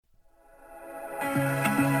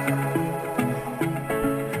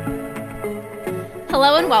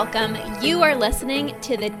Hello and welcome. You are listening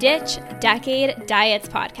to the Ditch Decade Diets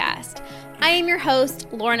podcast. I am your host,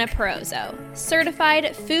 Lorna Perozzo,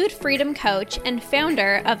 certified food freedom coach and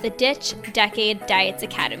founder of the Ditch Decade Diets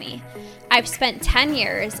Academy. I've spent 10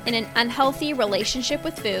 years in an unhealthy relationship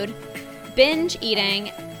with food, binge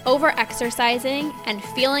eating, over-exercising, and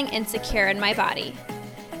feeling insecure in my body.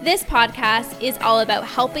 This podcast is all about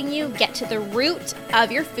helping you get to the root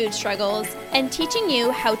of your food struggles and teaching you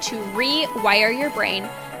how to rewire your brain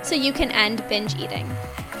so you can end binge eating.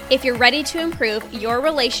 If you're ready to improve your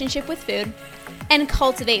relationship with food and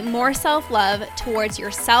cultivate more self-love towards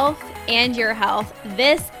yourself and your health,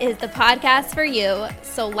 this is the podcast for you.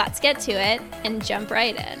 So let's get to it and jump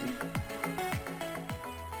right in.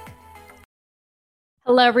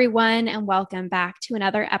 Hello, everyone, and welcome back to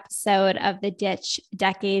another episode of the Ditch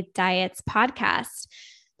Decade Diets podcast.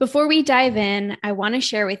 Before we dive in, I want to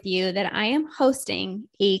share with you that I am hosting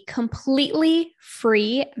a completely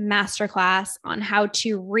free masterclass on how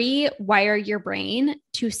to rewire your brain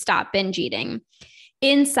to stop binge eating.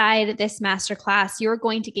 Inside this masterclass, you're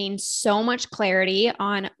going to gain so much clarity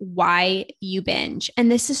on why you binge.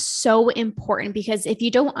 And this is so important because if you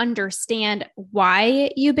don't understand why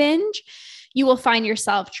you binge, you will find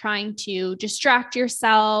yourself trying to distract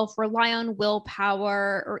yourself, rely on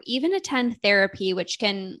willpower, or even attend therapy, which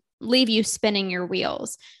can leave you spinning your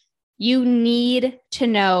wheels. You need to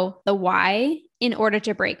know the why in order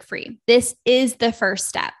to break free. This is the first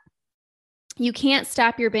step. You can't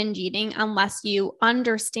stop your binge eating unless you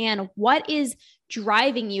understand what is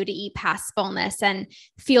driving you to eat past fullness and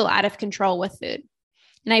feel out of control with food.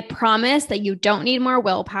 And I promise that you don't need more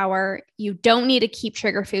willpower. You don't need to keep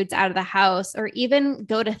trigger foods out of the house or even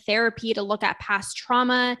go to therapy to look at past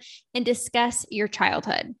trauma and discuss your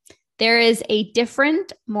childhood. There is a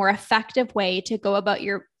different, more effective way to go about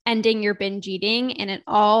your ending your binge eating, and it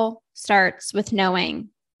all starts with knowing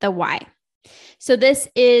the why. So this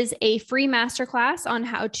is a free masterclass on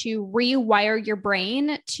how to rewire your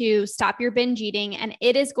brain to stop your binge eating. And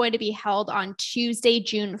it is going to be held on Tuesday,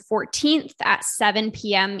 June 14th at 7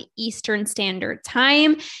 p.m. Eastern Standard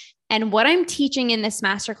Time. And what I'm teaching in this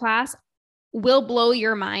masterclass will blow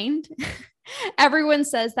your mind. Everyone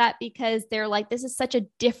says that because they're like, this is such a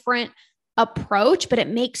different approach, but it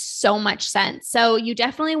makes so much sense. So you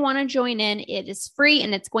definitely want to join in. It is free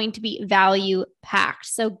and it's going to be value packed.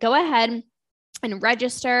 So go ahead and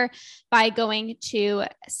register by going to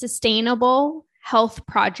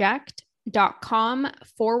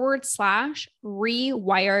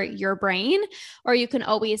sustainablehealthproject.com/rewire your brain, or you can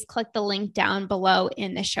always click the link down below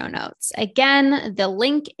in the show notes. Again, the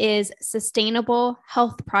link is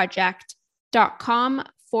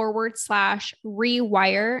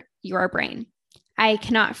sustainablehealthproject.com/rewire your brain. I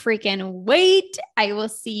cannot freaking wait. I will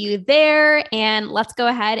see you there, and let's go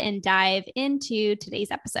ahead and dive into today's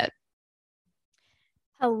episode.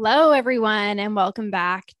 Hello, everyone, and welcome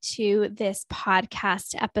back to this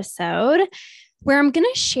podcast episode where I'm going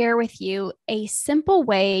to share with you a simple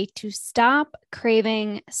way to stop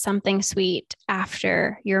craving something sweet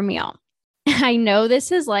after your meal. I know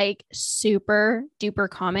this is like super duper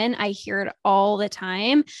common. I hear it all the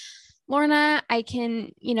time. Lorna, I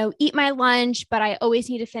can, eat my lunch, but I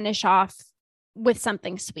always need to finish off with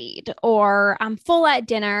something sweet, or I'm full at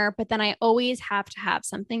dinner, but then I always have to have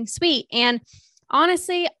something sweet. And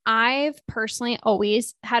honestly, I've personally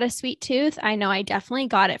always had a sweet tooth. I know I definitely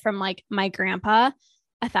got it from like my grandpa,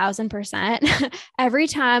 1,000%. Every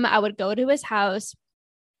time I would go to his house,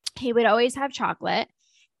 he would always have chocolate,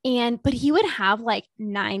 but he would have like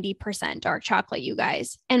 90% dark chocolate, you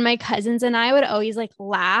guys. And my cousins and I would always like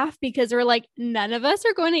laugh because we're like, none of us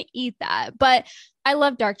are going to eat that. But I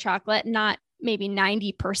love dark chocolate, not maybe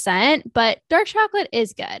 90%, but dark chocolate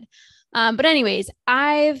is good. But anyways,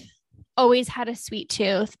 I've always had a sweet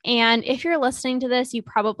tooth. And if you're listening to this, you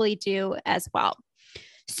probably do as well.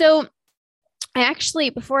 So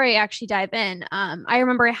before I dive in, I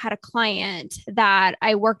remember I had a client that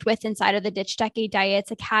I worked with inside of the Ditch Decade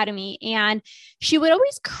Diets Academy, and she would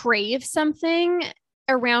always crave something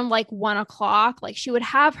around like 1 o'clock. Like she would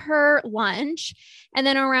have her lunch, and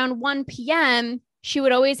then around 1 p.m., she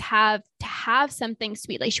would always have to have something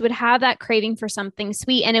sweet. Like she would have that craving for something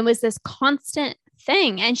sweet. And it was this constant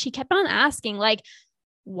thing. And she kept on asking, like,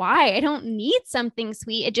 why? I don't need something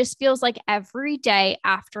sweet. It just feels like every day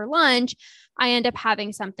after lunch, I end up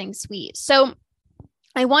having something sweet. So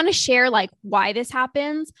I want to share like why this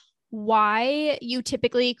happens, why you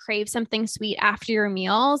typically crave something sweet after your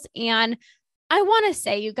meals. And I want to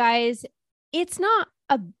say, you guys, it's not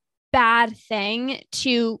a bad thing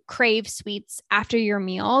to crave sweets after your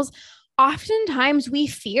meals. Oftentimes we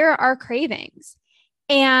fear our cravings.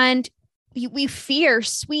 And we fear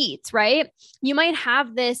sweets, right? You might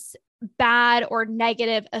have this bad or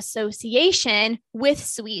negative association with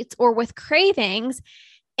sweets or with cravings,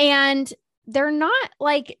 and they're not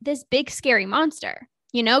like this big scary monster.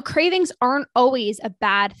 Cravings aren't always a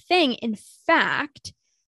bad thing. In fact,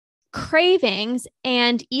 cravings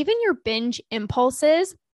and even your binge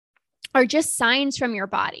impulses are just signs from your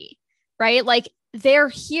body, right? Like they're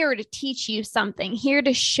here to teach you something, here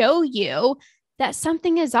to show you that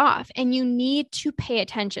something is off and you need to pay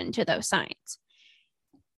attention to those signs.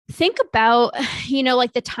 Think about,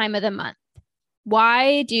 like the time of the month.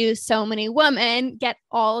 Why do so many women get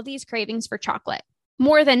all of these cravings for chocolate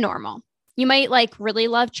more than normal? You might like really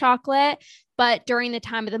love chocolate, but during the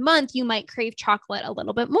time of the month, you might crave chocolate a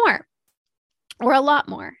little bit more or a lot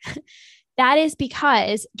more. That is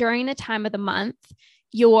because during the time of the month,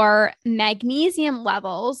 your magnesium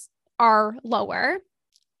levels are lower.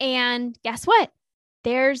 And guess what?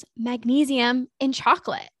 There's magnesium in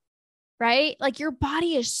chocolate, right? Like your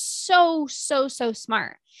body is so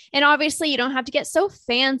smart. And obviously you don't have to get so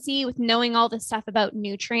fancy with knowing all this stuff about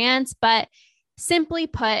nutrients, but simply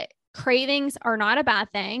put, cravings are not a bad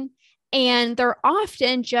thing. And they're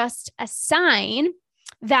often just a sign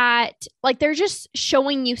that like they're just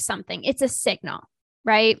showing you something. It's a signal,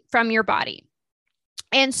 right? From your body.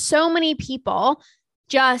 And so many people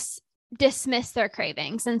just dismiss their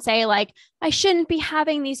cravings and say like, I shouldn't be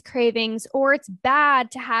having these cravings, or it's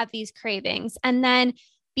bad to have these cravings. And then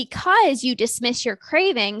because you dismiss your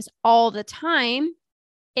cravings all the time,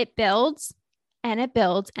 it builds and it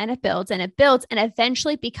builds and it builds and it builds and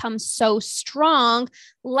eventually becomes so strong,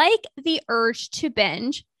 like the urge to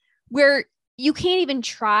binge, where you can't even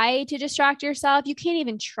try to distract yourself. You can't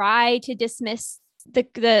even try to dismiss the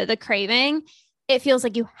craving. It feels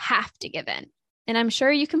like you have to give in. And I'm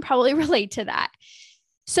sure you can probably relate to that.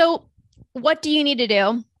 So what do you need to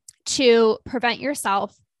do to prevent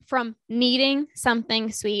yourself from needing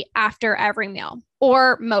something sweet after every meal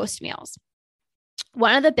or most meals?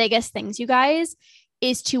 One of the biggest things, you guys,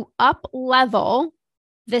 is to up level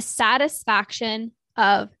the satisfaction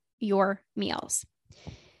of your meals.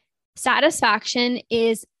 Satisfaction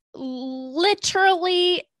is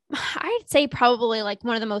literally, I'd say probably like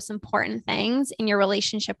one of the most important things in your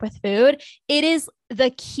relationship with food. It is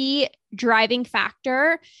the key driving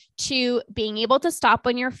factor to being able to stop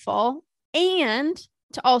when you're full and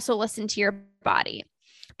to also listen to your body.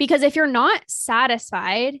 Because if you're not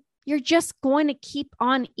satisfied, you're just going to keep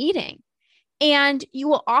on eating. And you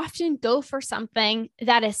will often go for something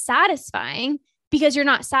that is satisfying because you're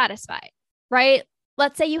not satisfied, right?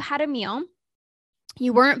 Let's say you had a meal,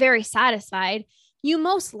 you weren't very satisfied. You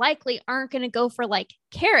most likely aren't going to go for like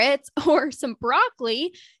carrots or some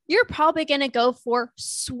broccoli. You're probably going to go for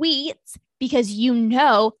sweets because you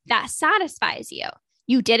know that satisfies you.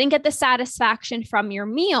 You didn't get the satisfaction from your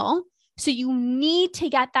meal, so you need to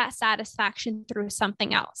get that satisfaction through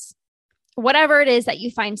something else, whatever it is that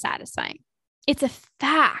you find satisfying. It's a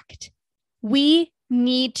fact. We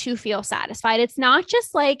need to feel satisfied. It's not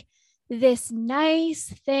just like this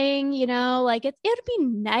nice thing, like it'd be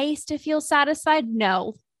nice to feel satisfied.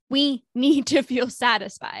 No, we need to feel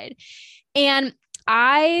satisfied. And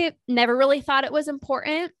I never really thought it was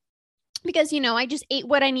important because, I just ate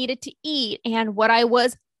what I needed to eat and what I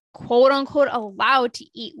was quote unquote allowed to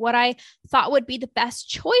eat, what I thought would be the best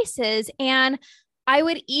choices. And I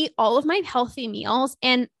would eat all of my healthy meals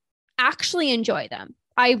and actually enjoy them.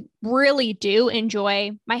 I really do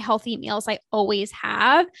enjoy my healthy meals. I always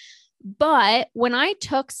have. But when I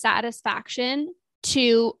took satisfaction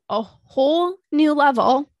to a whole new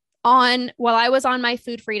level while I was on my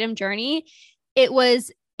food freedom journey, it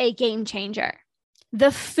was a game changer.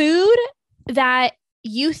 The food that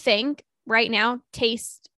you think right now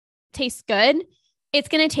tastes good, it's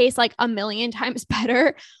going to taste like 1,000,000 times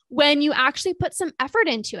better when you actually put some effort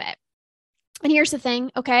into it. And here's the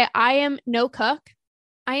thing. Okay. I am no cook.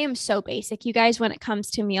 I am so basic, you guys, when it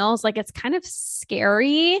comes to meals. Like it's kind of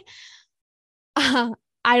scary.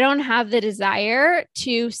 I don't have the desire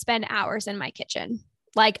to spend hours in my kitchen.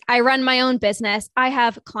 Like I run my own business. I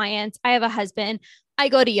have clients. I have a husband. I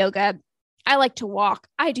go to yoga. I like to walk.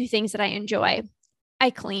 I do things that I enjoy. I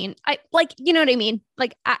clean. You know what I mean?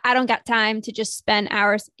 Like I don't got time to just spend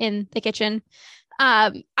hours in the kitchen.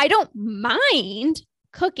 I don't mind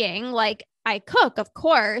cooking. Like I cook, of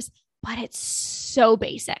course, but it's so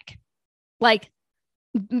basic, like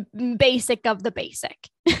basic of the basic.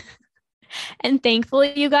 And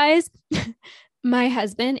thankfully, you guys, my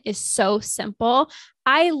husband is so simple.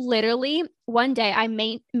 I literally, one day I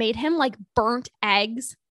made him like burnt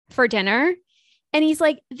eggs for dinner. And he's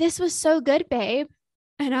like, this was so good, babe.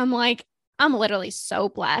 And I'm like, I'm literally so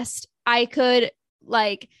blessed. I could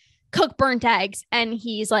like cook burnt eggs and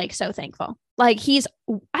he's like so thankful. Like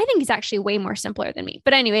I think he's actually way more simpler than me.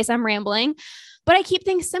 But anyways, I'm rambling, but I keep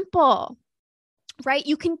things simple, right?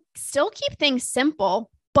 You can still keep things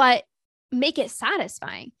simple, but make it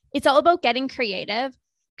satisfying. It's all about getting creative,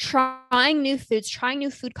 trying new foods, trying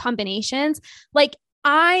new food combinations. Like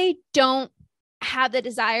I don't have the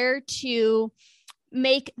desire to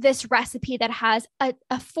make this recipe that has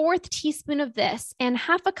a fourth teaspoon of this and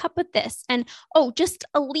half a cup of this and just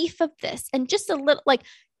a leaf of this and just a little, like,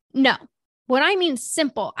 no. When I mean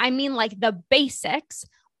simple, I mean like the basics,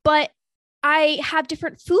 but I have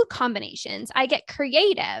different food combinations. I get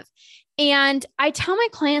creative. And I tell my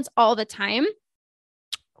clients all the time,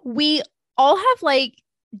 we all have like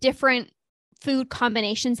different food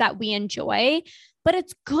combinations that we enjoy, but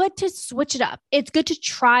it's good to switch it up. It's good to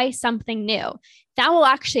try something new. That will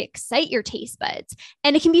actually excite your taste buds.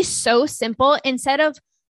 And it can be so simple. Instead of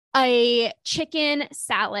a chicken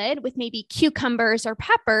salad with maybe cucumbers or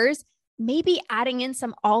peppers, maybe adding in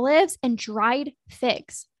some olives and dried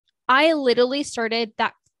figs. I literally started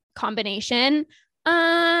that combination.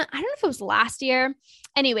 I don't know if it was last year.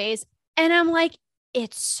 Anyways, and I'm like,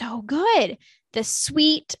 it's so good. The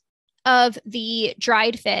sweet of the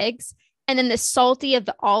dried figs and then the salty of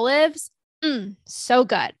the olives. So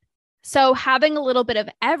good. So having a little bit of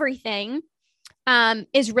everything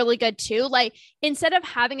is really good too. Like instead of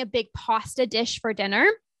having a big pasta dish for dinner,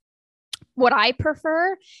 what I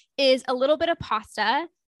prefer is a little bit of pasta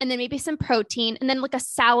and then maybe some protein and then like a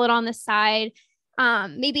salad on the side.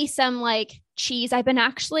 Maybe some like cheese. I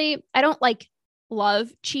don't like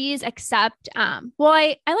love cheese except, I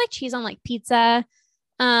like cheese on like pizza.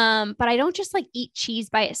 But I don't just like eat cheese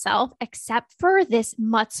by itself except for this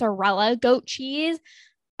mozzarella goat cheese.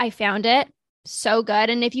 I found it so good.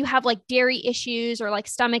 And if you have like dairy issues or like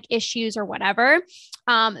stomach issues or whatever,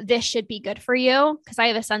 this should be good for you because I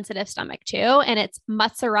have a sensitive stomach too. And it's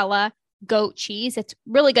mozzarella goat cheese. It's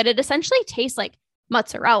really good. It essentially tastes like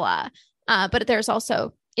mozzarella, but there's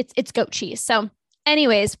also, it's goat cheese. So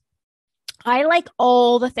anyways, I like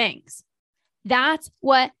all the things. That's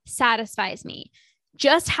what satisfies me.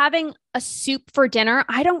 Just having a soup for dinner,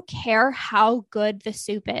 I don't care how good the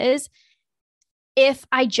soup is. If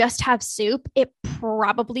I just have soup, it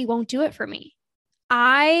probably won't do it for me.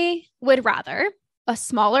 I would rather a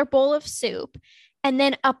smaller bowl of soup and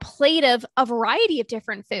then a plate of a variety of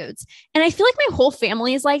different foods. And I feel like my whole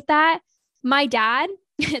family is like that. My dad,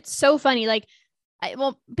 it's so funny. Like,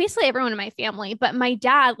 basically everyone in my family, but my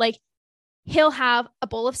dad, like, he'll have a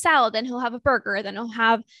bowl of salad, then he'll have a burger, then he'll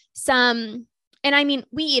have some, and I mean,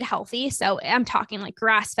 we eat healthy. So I'm talking like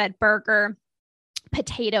grass-fed burger,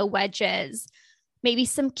 potato wedges, maybe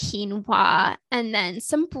some quinoa, and then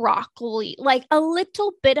some broccoli, like a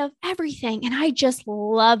little bit of everything. And I just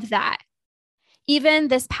love that. Even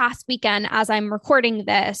this past weekend, as I'm recording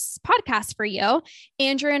this podcast for you,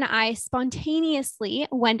 Andrew and I spontaneously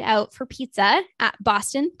went out for pizza at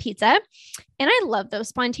Boston Pizza. And I love those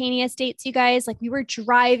spontaneous dates, you guys. Like we were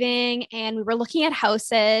driving and we were looking at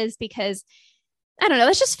houses because I don't know,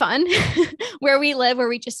 that's just fun where we live, where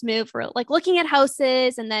we just moved. We're like looking at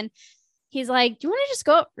houses. And then he's like, do you want to just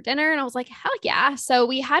go out for dinner? And I was like, hell yeah. So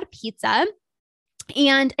we had pizza.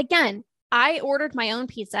 And again, I ordered my own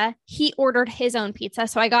pizza. He ordered his own pizza.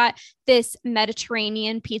 So I got this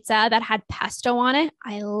Mediterranean pizza that had pesto on it.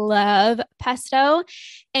 I love pesto.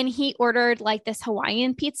 And he ordered like this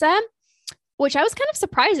Hawaiian pizza, which I was kind of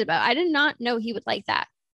surprised about. I did not know he would like that.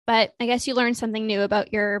 But I guess you learn something new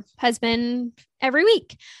about your husband every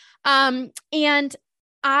week. And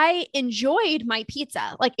I enjoyed my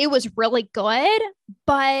pizza. Like it was really good,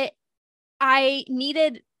 but I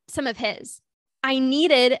needed some of his. I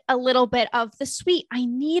needed a little bit of the sweet. I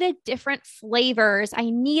needed different flavors.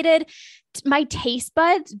 My taste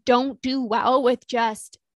buds don't do well with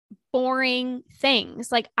just boring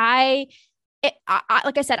things. Like like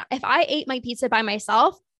I said, if I ate my pizza by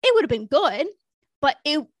myself, it would have been good, but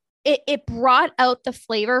it brought out the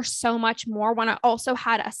flavor so much more when I also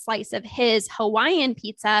had a slice of his Hawaiian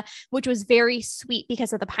pizza, which was very sweet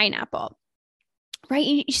because of the pineapple. Right?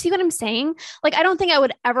 You see what I'm saying? Like, I don't think I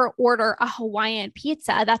would ever order a Hawaiian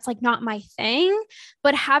pizza. That's like not my thing,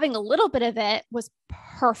 but having a little bit of it was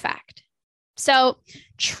perfect. So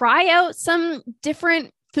try out some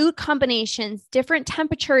different food combinations, different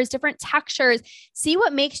temperatures, different textures, see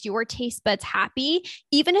what makes your taste buds happy.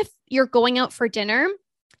 Even if you're going out for dinner,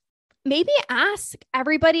 maybe ask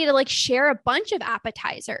everybody to like share a bunch of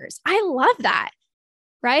appetizers. I love that.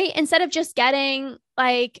 Right? Instead of just getting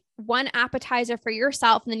like one appetizer for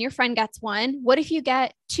yourself and then your friend gets one, what if you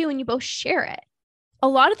get two and you both share it? A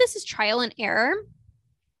lot of this is trial and error,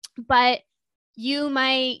 but you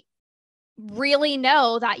might really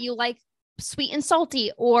know that you like sweet and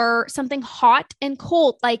salty or something hot and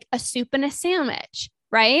cold, like a soup and a sandwich,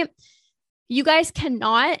 right? You guys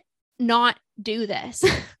cannot not do this.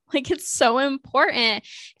 Like, it's so important.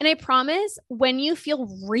 And I promise, when you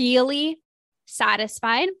feel really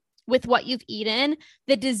satisfied with what you've eaten,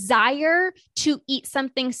 the desire to eat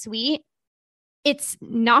something sweet, it's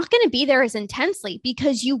not going to be there as intensely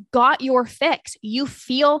because you got your fix. You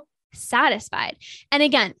feel satisfied. And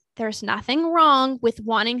again, there's nothing wrong with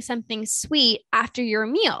wanting something sweet after your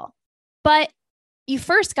meal, but you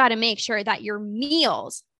first got to make sure that your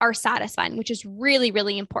meals are satisfying, which is really,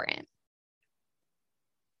 really important.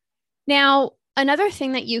 Now, another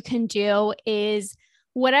thing that you can do is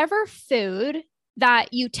whatever food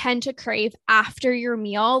that you tend to crave after your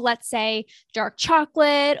meal, let's say dark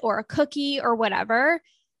chocolate or a cookie or whatever,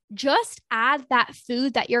 just add that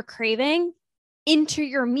food that you're craving into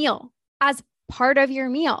your meal as part of your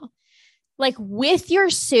meal. Like with your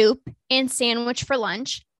soup and sandwich for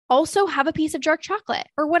lunch, also have a piece of dark chocolate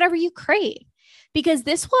or whatever you crave, because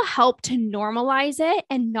this will help to normalize it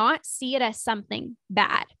and not see it as something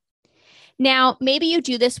bad. Now, maybe you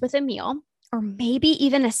do this with a meal or maybe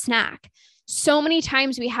even a snack. So many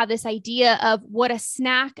times we have this idea of what a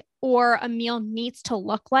snack or a meal needs to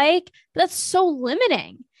look like, but that's so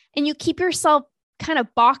limiting. And you keep yourself kind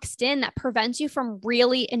of boxed in that prevents you from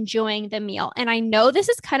really enjoying the meal. And I know this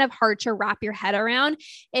is kind of hard to wrap your head around.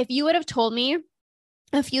 If you would have told me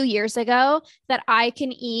a few years ago that I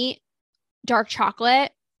can eat dark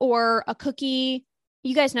chocolate or a cookie,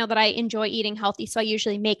 you guys know that I enjoy eating healthy, so I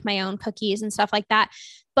usually make my own cookies and stuff like that.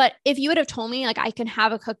 But if you would have told me like I can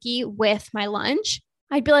have a cookie with my lunch,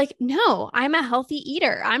 I'd be like, no, I'm a healthy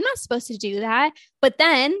eater. I'm not supposed to do that. But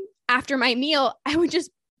then after my meal, I would just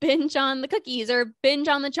binge on the cookies or binge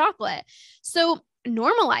on the chocolate. So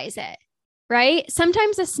normalize it, right?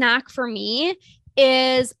 Sometimes a snack for me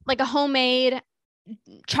is like a homemade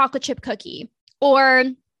chocolate chip cookie, or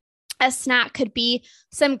a snack could be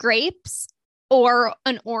some grapes or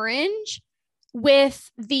an orange with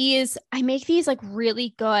these. I make these like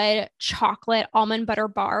really good chocolate almond butter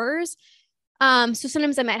bars. So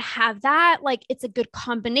sometimes I might have that. Like it's a good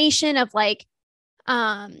combination of like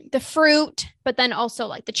the fruit, but then also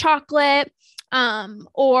like the chocolate.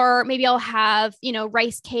 Or maybe I'll have,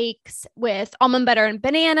 rice cakes with almond butter and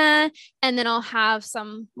banana, and then I'll have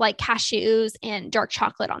some like cashews and dark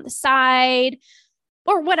chocolate on the side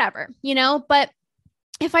or whatever, but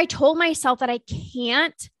if I told myself that I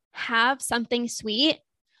can't have something sweet,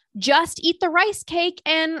 just eat the rice cake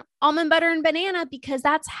and almond butter and banana because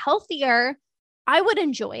that's healthier, I would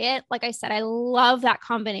enjoy it. Like I said, I love that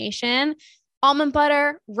combination. Almond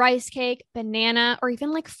butter, rice cake, banana, or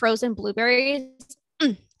even like frozen blueberries.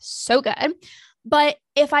 So good. But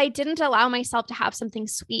if I didn't allow myself to have something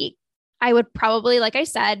sweet, I would probably, like I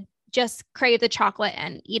said, just crave the chocolate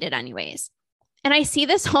and eat it anyways. And I see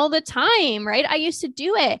this all the time, right? I used to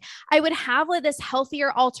do it. I would have like this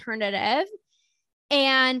healthier alternative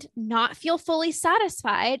and not feel fully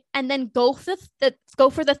satisfied, and then go for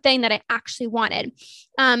the thing that I actually wanted.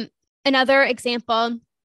 Another example,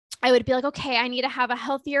 I would be like, okay, I need to have a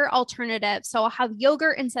healthier alternative. So I'll have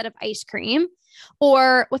yogurt instead of ice cream.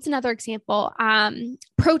 Or what's another example?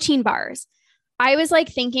 Protein bars. I was like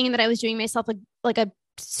thinking that I was doing myself like a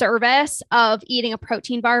service of eating a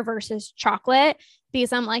protein bar versus chocolate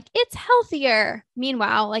because I'm like, it's healthier.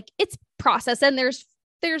 Meanwhile, like it's processed and there's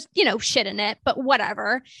shit in it, but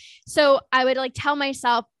whatever. So I would like tell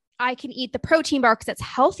myself I can eat the protein bar because it's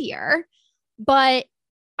healthier, but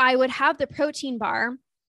I would have the protein bar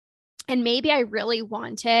and maybe I really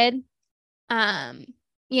wanted,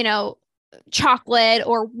 chocolate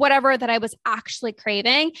or whatever that I was actually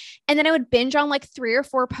craving. And then I would binge on like 3 or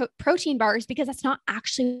 4 protein bars because that's not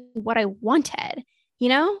actually what I wanted,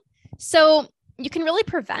 So you can really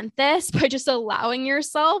prevent this by just allowing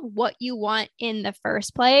yourself what you want in the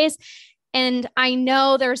first place. And I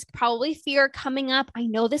know there's probably fear coming up. I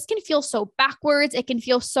know this can feel so backwards. It can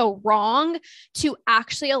feel so wrong to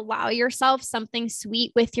actually allow yourself something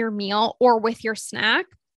sweet with your meal or with your snack.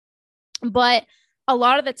 But a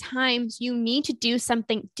lot of the times you need to do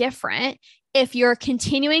something different if you're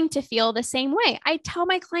continuing to feel the same way. I tell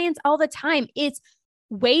my clients all the time, it's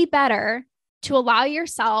way better to allow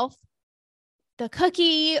yourself the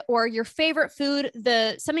cookie or your favorite food,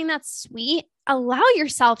 something that's sweet, allow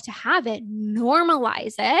yourself to have it,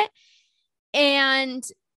 normalize it, and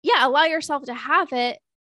allow yourself to have it.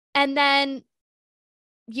 And then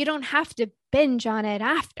you don't have to binge on it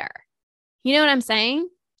after. You know what I'm saying?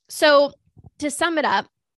 So to sum it up,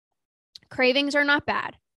 cravings are not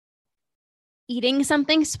bad. eating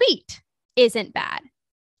something sweet isn't bad,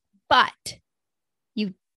 but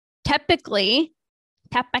you typically,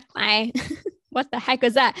 what the heck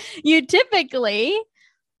was that? You typically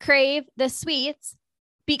crave the sweets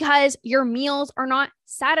because your meals are not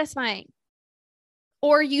satisfying,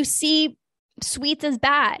 or you see sweets as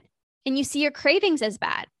bad and you see your cravings as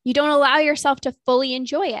bad. You don't allow yourself to fully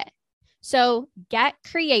enjoy it. So get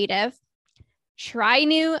creative, try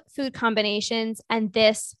new food combinations, and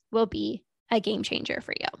this will be a game changer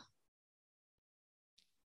for you.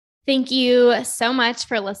 Thank you so much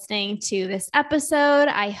for listening to this episode.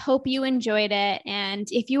 I hope you enjoyed it. And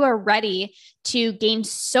if you are ready to gain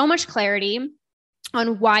so much clarity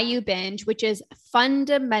on why you binge, which is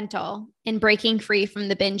fundamental in breaking free from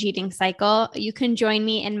the binge eating cycle, you can join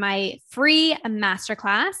me in my free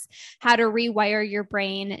masterclass, How to Rewire Your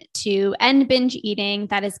Brain to End Binge Eating.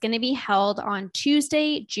 That is going to be held on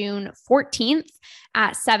Tuesday, June 14th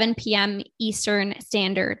at 7 p.m. Eastern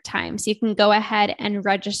Standard Time. So you can go ahead and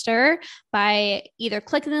register by either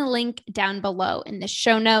clicking the link down below in the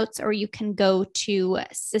show notes, or you can go to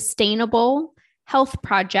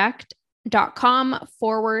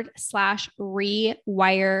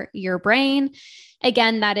sustainablehealthproject.com/rewire your brain.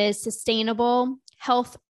 Again, that is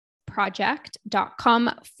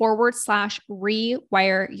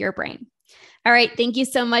sustainablehealthproject.com/rewire your brain. All right. Thank you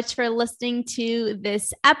so much for listening to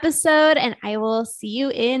this episode, and I will see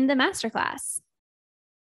you in the masterclass.